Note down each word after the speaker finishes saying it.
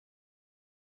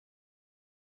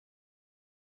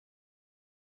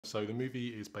So the movie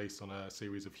is based on a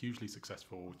series of hugely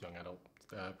successful young adult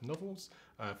novels.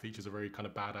 Features a very kind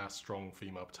of badass, strong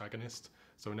female protagonist.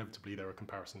 So inevitably there are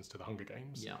comparisons to the Hunger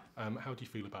Games. Yeah. How do you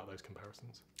feel about those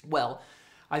comparisons? Well,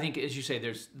 I think, as you say,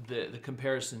 there's the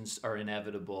comparisons are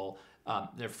inevitable.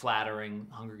 They're flattering.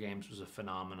 Hunger Games was a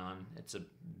phenomenon. It's a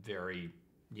very,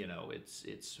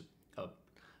 it's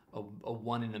a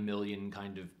one in a million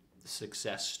kind of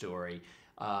success story.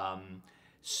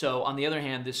 So on the other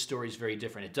hand, this story is very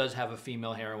different. It does have a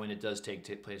female heroine. It does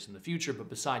take place in the future. But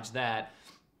besides that,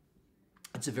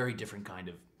 it's a very different kind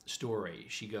of story.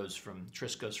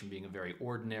 Trish goes from being a very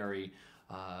ordinary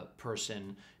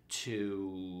person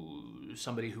to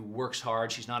somebody who works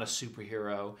hard. She's not a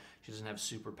superhero. She doesn't have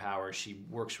superpowers. She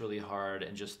works really hard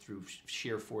and just through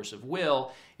sheer force of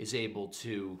will is able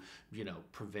to,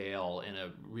 prevail in a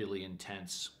really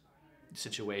intense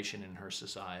situation in her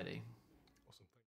society.